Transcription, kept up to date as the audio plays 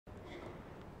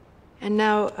And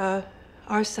now,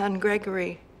 our son,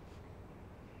 Gregory,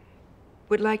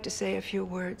 would like to say a few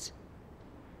words.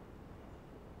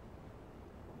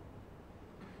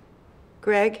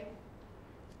 Greg?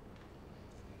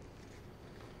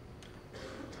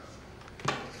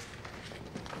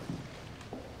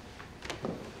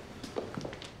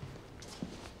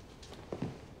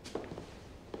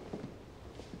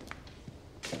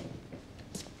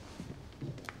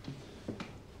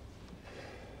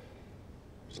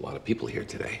 There's a lot of people here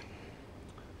today,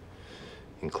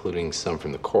 including some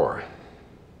from the Corps.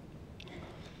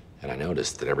 And I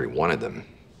noticed that every one of them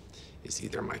is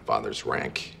either my father's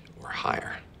rank or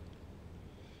higher.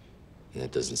 And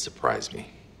that doesn't surprise me.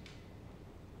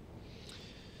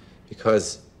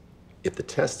 Because if the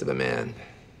test of a man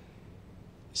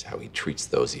is how he treats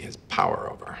those he has power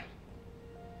over,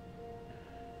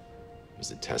 it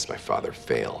was a test my father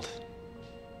failed.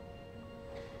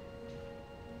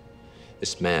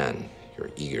 This man you're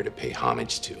eager to pay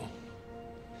homage to,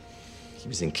 he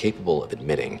was incapable of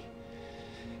admitting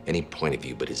any point of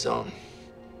view but his own.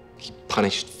 He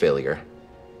punished failure,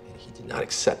 and he did not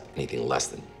accept anything less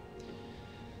than.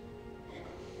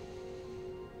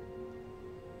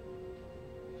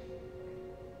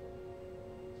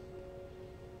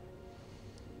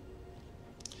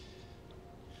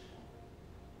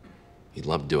 He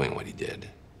loved doing what he did.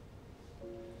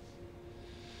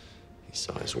 He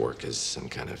saw his work as some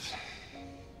kind of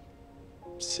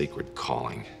sacred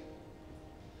calling,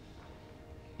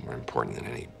 more important than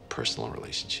any personal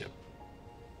relationship.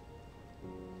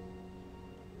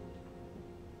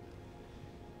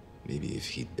 Maybe if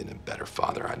he'd been a better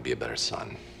father, I'd be a better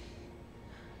son.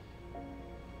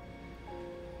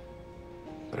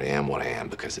 But I am what I am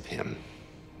because of him,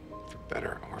 for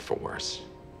better or for worse.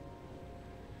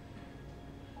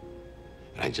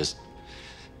 And I just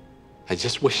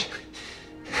wish.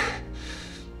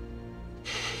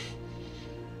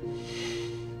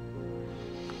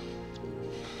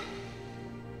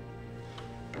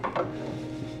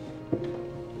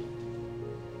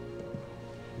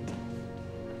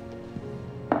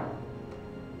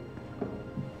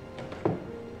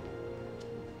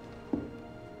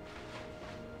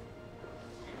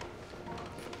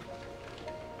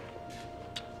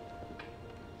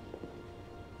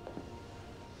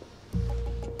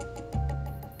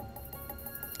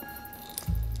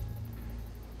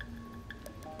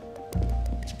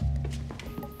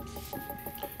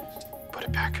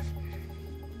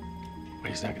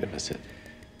 He's not gonna miss it.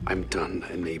 I'm done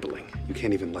enabling. You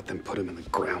can't even let them put him in the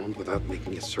ground without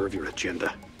making it serve your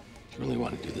agenda. You really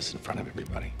want to do this in front of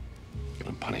everybody? You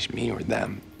want to punish me or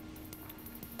them?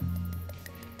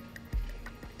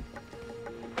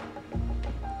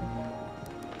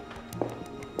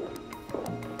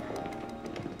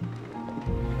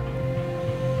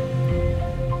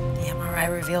 The MRI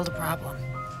revealed a problem.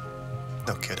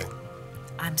 No kidding.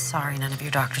 I'm sorry none of your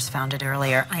doctors found it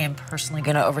earlier. I am personally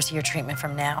going to oversee your treatment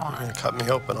from now on. You're gonna cut me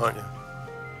open, aren't you?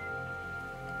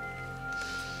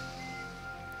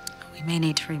 We may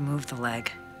need to remove the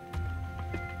leg.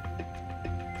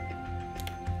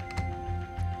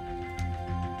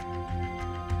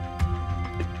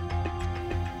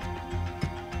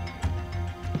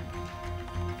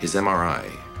 His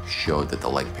MRI showed that the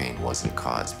leg pain wasn't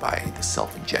caused by the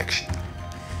self-injection.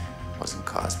 Wasn't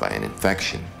caused by an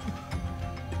infection.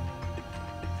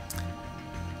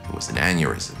 It was an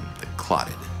aneurysm that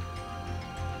clotted,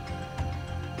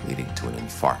 leading to an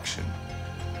infarction.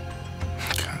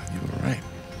 God, you were right.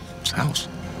 It's house.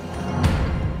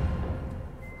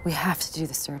 We have to do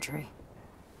the surgery.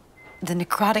 The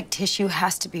necrotic tissue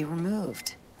has to be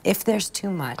removed. If there's too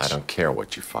much... I don't care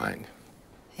what you find.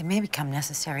 It may become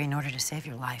necessary in order to save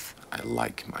your life. I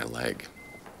like my leg.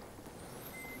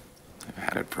 I've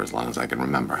had it for as long as I can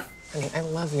remember. Honey, I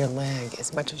love your leg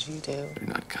as much as you do. You're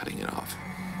not cutting it off.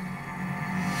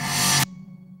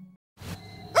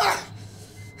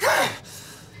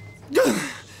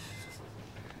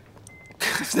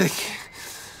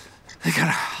 They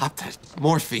gotta hop that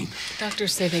morphine.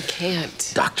 Doctors say they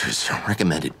can't. Doctors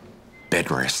recommended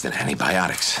bed rest and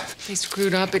antibiotics. If they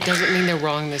screwed up, it doesn't mean they're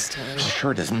wrong this time.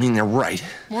 Sure doesn't mean they're right.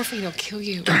 Morphine will kill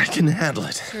you. I can handle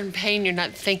it. You're in pain, you're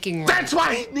not thinking right. That's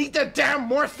why I need the damn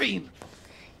morphine!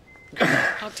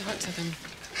 I'll talk to them.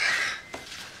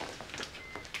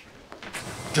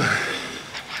 Oh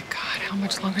my God, how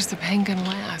much longer is the pain gonna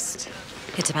last?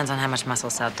 It depends on how much muscle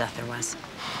cell death there was.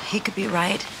 He could be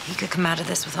right. He could come out of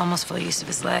this with almost full use of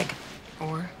his leg.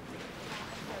 Or?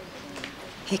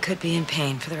 He could be in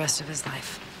pain for the rest of his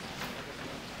life.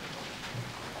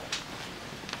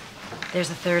 There's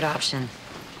a third option,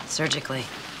 surgically.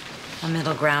 A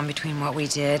middle ground between what we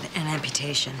did and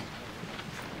amputation.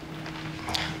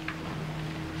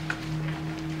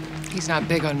 He's not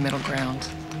big on middle ground.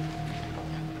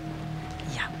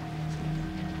 Yeah.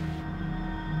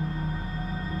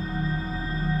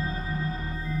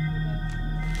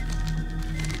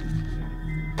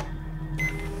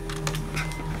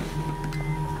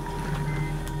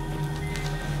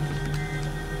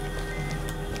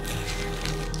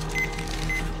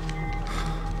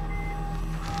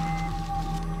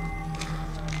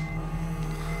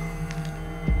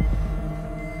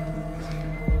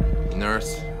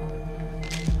 Nurse.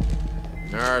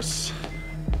 Nurse.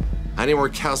 I need more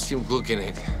calcium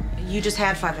gluconate. You just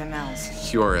had 5 mLs.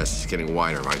 QRS is getting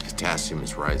wider. My potassium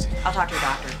is rising. I'll talk to your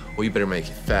doctor. Well, you better make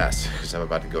it fast, because I'm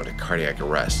about to go into cardiac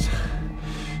arrest.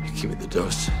 Give me the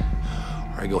dose,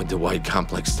 or I go into wide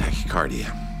complex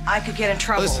tachycardia. I could get in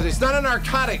trouble. Listen, it's not a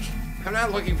narcotic. I'm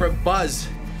not looking for a buzz.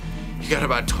 You got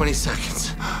about 20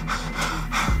 seconds.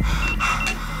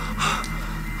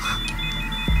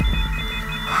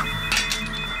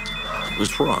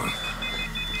 What's wrong?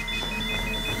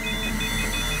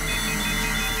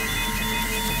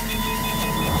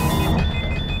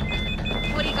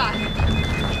 What do you got?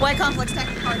 Why complex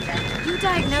tachycardia? You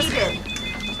diagnosed it.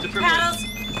 Paddles.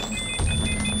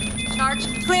 Charge.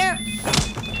 Clear.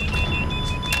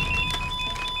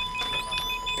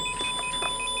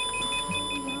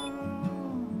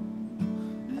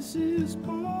 This is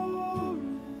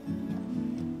boring.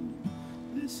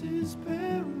 This is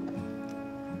paradise.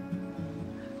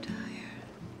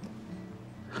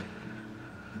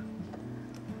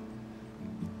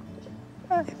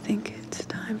 I think it's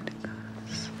time to go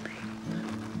to sleep.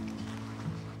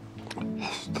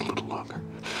 Just a little longer.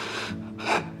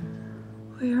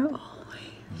 We are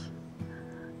always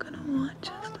gonna want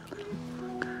just a little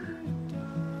longer.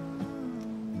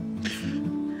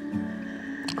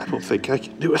 I don't think I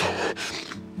can do it.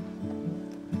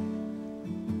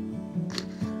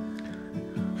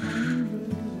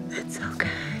 It's okay.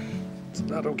 It's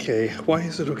not okay. Why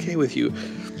is it okay with you?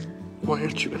 Why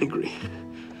aren't you angry?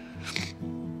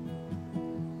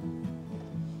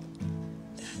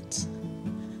 That's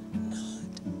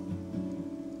not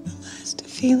the last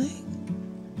feeling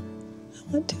I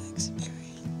want to experience.